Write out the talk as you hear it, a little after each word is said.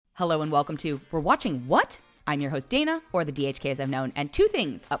Hello and welcome to We're Watching What? I'm your host Dana, or the DHK as I'm known, and two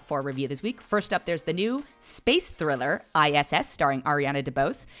things up for review this week. First up, there's the new space thriller I.S.S. starring Ariana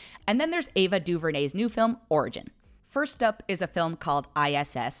DeBose, and then there's Ava DuVernay's new film Origin. First up is a film called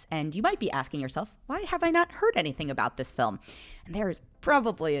I.S.S., and you might be asking yourself, why have I not heard anything about this film? And there's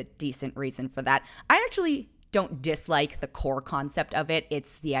probably a decent reason for that. I actually don't dislike the core concept of it.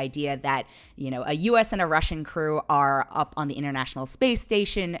 It's the idea that, a US and a Russian crew are up on the International Space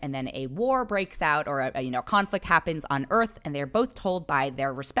Station, and then a war breaks out, or a conflict happens on Earth, and they're both told by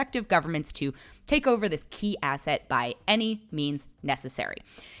their respective governments to take over this key asset by any means necessary.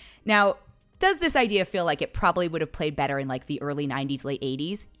 Now, does this idea feel like it probably would have played better in like the early 90s, late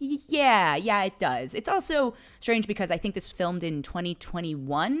 80s? Yeah, it does. It's also strange because I think this filmed in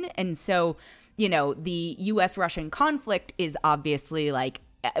 2021, and so the U.S.-Russian conflict is obviously like,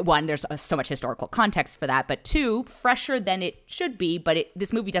 one, there's so much historical context for that, but two, fresher than it should be, but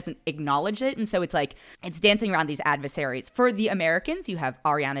this movie doesn't acknowledge it, and so it's like, it's dancing around these adversaries. For the Americans, you have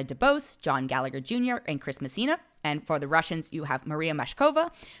Ariana DeBose, John Gallagher Jr., and Chris Messina. And for the Russians, you have Maria Mashkova,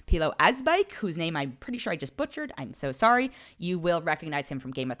 Pilo Asbike, whose name I'm pretty sure I just butchered. I'm so sorry. You will recognize him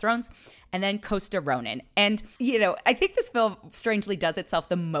from Game of Thrones. And then Kosta Ronan. And, I think this film strangely does itself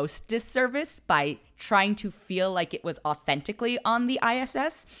the most disservice by trying to feel like it was authentically on the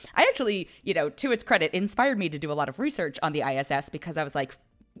ISS. I actually, to its credit, inspired me to do a lot of research on the ISS because I was like,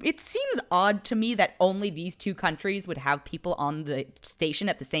 it seems odd to me that only these two countries would have people on the station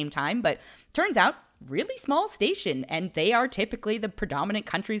at the same time. But turns out, really small station, and they are typically the predominant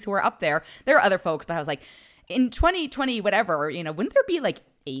countries who are up there. There are other folks, but I was like, in 2020, whatever, wouldn't there be like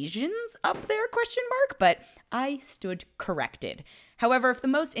Asians up there, ? But I stood corrected. However, if the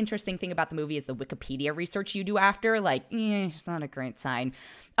most interesting thing about the movie is the Wikipedia research you do after, it's not a great sign.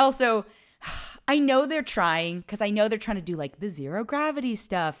 Also, I know they're trying, because I know they're trying to do like the zero gravity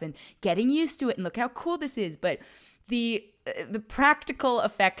stuff and getting used to it and look how cool this is, but the practical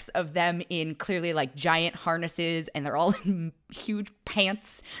effects of them in clearly like giant harnesses, and they're all in huge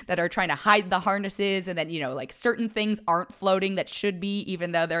pants that are trying to hide the harnesses, and then like certain things aren't floating that should be,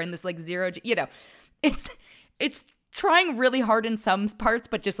 even though they're in this like zero, it's trying really hard in some parts,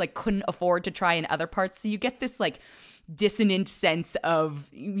 but just like couldn't afford to try in other parts. So you get this like dissonant sense of,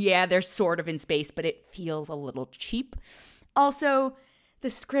 they're sort of in space, but it feels a little cheap. Also, the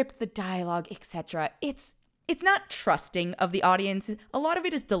script, the dialogue, etc., it's not trusting of the audience. A lot of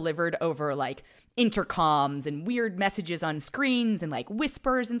it is delivered over like intercoms and weird messages on screens and like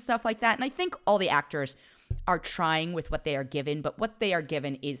whispers and stuff like that. And I think all the actors are trying with what they are given, but what they are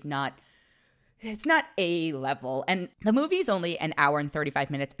given is it's not A level. And the movie is only an hour and 35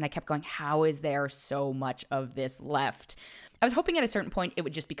 minutes. And I kept going, how is there so much of this left? I was hoping at a certain point it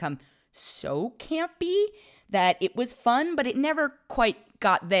would just become so campy that it was fun, but it never quite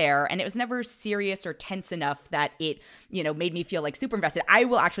got there, and it was never serious or tense enough that it, made me feel like super invested. I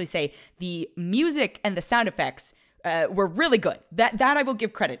will actually say the music and the sound effects were really good. That I will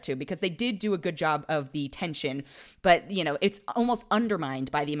give credit to, because they did do a good job of the tension, but it's almost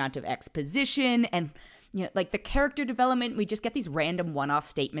undermined by the amount of exposition and like the character development. We just get these random one-off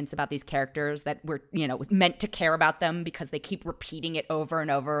statements about these characters that we're, meant to care about them because they keep repeating it over and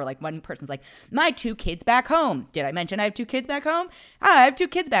over. Like one person's like, my 2 kids back home. Did I mention I have 2 kids back home? I have 2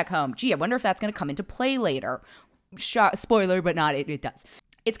 kids back home. Gee, I wonder if that's going to come into play later. Spoiler, but not, it does.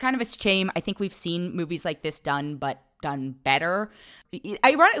 It's kind of a shame. I think we've seen movies like this done better.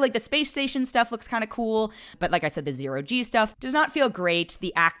 Ironic, like the space station stuff looks kind of cool, but like I said, the zero G stuff does not feel great.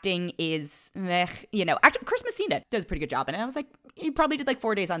 The acting is, actually Chris Messina does a pretty good job, and I was like, he probably did like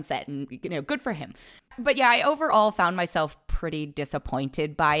 4 days on set, and good for him. But yeah, I overall found myself pretty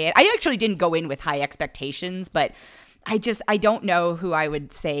disappointed by it. I actually didn't go in with high expectations, but I don't know who I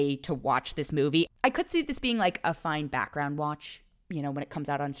would say to watch this movie. I could see this being like a fine background watch, when it comes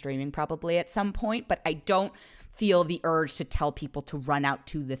out on streaming probably at some point, but I don't feel the urge to tell people to run out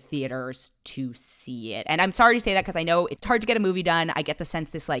to the theaters to see it. And I'm sorry to say that because I know it's hard to get a movie done. I get the sense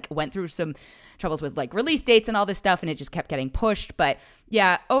this like went through some troubles with like release dates and all this stuff, and it just kept getting pushed. But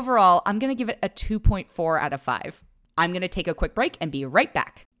yeah, overall, I'm going to give it a 2.4 out of 5. I'm going to take a quick break and be right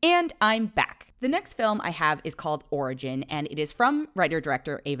back. And I'm back. The next film I have is called Origin, and it is from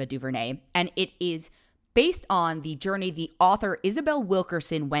writer-director Ava DuVernay, and it is based on the journey the author Isabel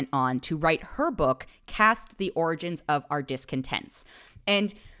Wilkerson went on to write her book, Cast: The Origins of Our Discontents.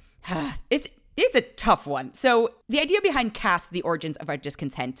 And it's It's a tough one. So the idea behind Cast, The Origins of Our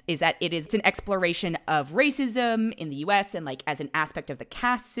Discontent is that it's an exploration of racism in the US and like as an aspect of the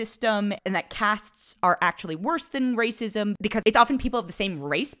caste system, and that castes are actually worse than racism because it's often people of the same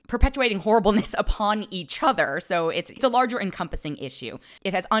race perpetuating horribleness upon each other. So it's a larger encompassing issue.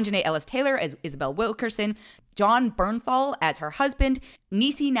 It has Anjanae Ellis-Taylor as Isabel Wilkerson, John Bernthal as her husband,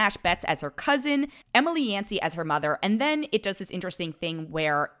 Niecy Nash-Betts as her cousin, Emily Yancey as her mother, and then it does this interesting thing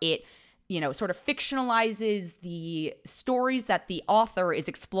where it sort of fictionalizes the stories that the author is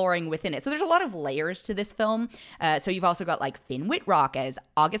exploring within it. So there's a lot of layers to this film. So you've also got like Finn Wittrock as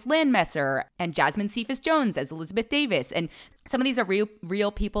August Landmesser and Jasmine Cephas Jones as Elizabeth Davis. And some of these are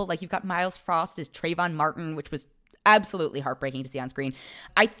real people. Like you've got Miles Frost as Trayvon Martin, which was absolutely heartbreaking to see on screen.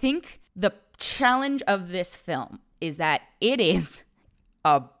 I think the challenge of this film is that it is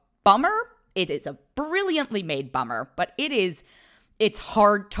a bummer. It is a brilliantly made bummer, but it's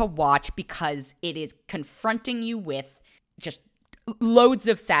hard to watch because it is confronting you with just loads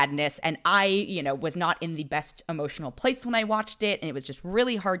of sadness. And I, was not in the best emotional place when I watched it. And it was just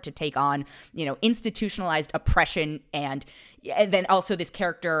really hard to take on, institutionalized oppression. And then also this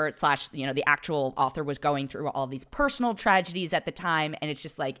character / the actual author was going through all these personal tragedies at the time. And it's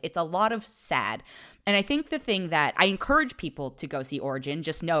just like, it's a lot of sad. And I think the thing that I encourage people to go see Origin,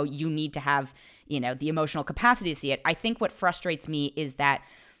 just know you need to have, the emotional capacity to see it. I think what frustrates me is that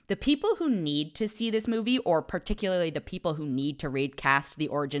the people who need to see this movie, or particularly the people who need to read Cast, The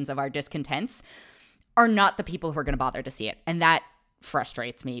Origins of Our Discontents, are not the people who are going to bother to see it. And that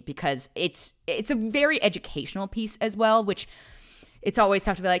frustrates me because it's a very educational piece as well, which it's always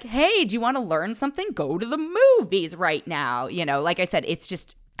tough to be like, hey, do you want to learn something? Go to the movies right now. Like I said,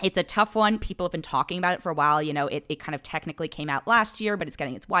 it's a tough one. People have been talking about it for a while. It kind of technically came out last year, but it's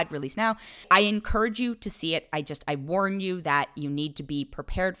getting its wide release now. I encourage you to see it. I warn you that you need to be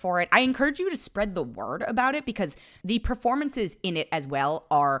prepared for it. I encourage you to spread the word about it because the performances in it as well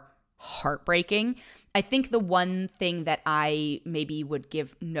are heartbreaking. I think the one thing that I maybe would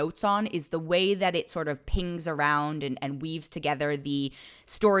give notes on is the way that it sort of pings around and weaves together the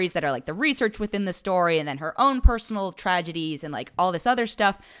stories that are like the research within the story and then her own personal tragedies and like all this other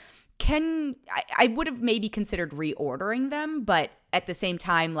stuff. I would have maybe considered reordering them, but at the same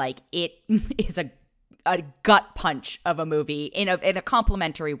time, like it is a gut punch of a movie in a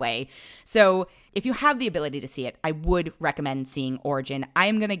complimentary way. So if you have the ability to see it, I would recommend seeing Origin. I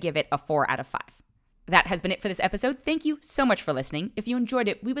am going to give it a 4 out of 5. That has been it for this episode. Thank you so much for listening. If you enjoyed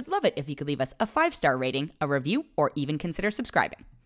it, we would love it if you could leave us a 5-star rating, a review, or even consider subscribing.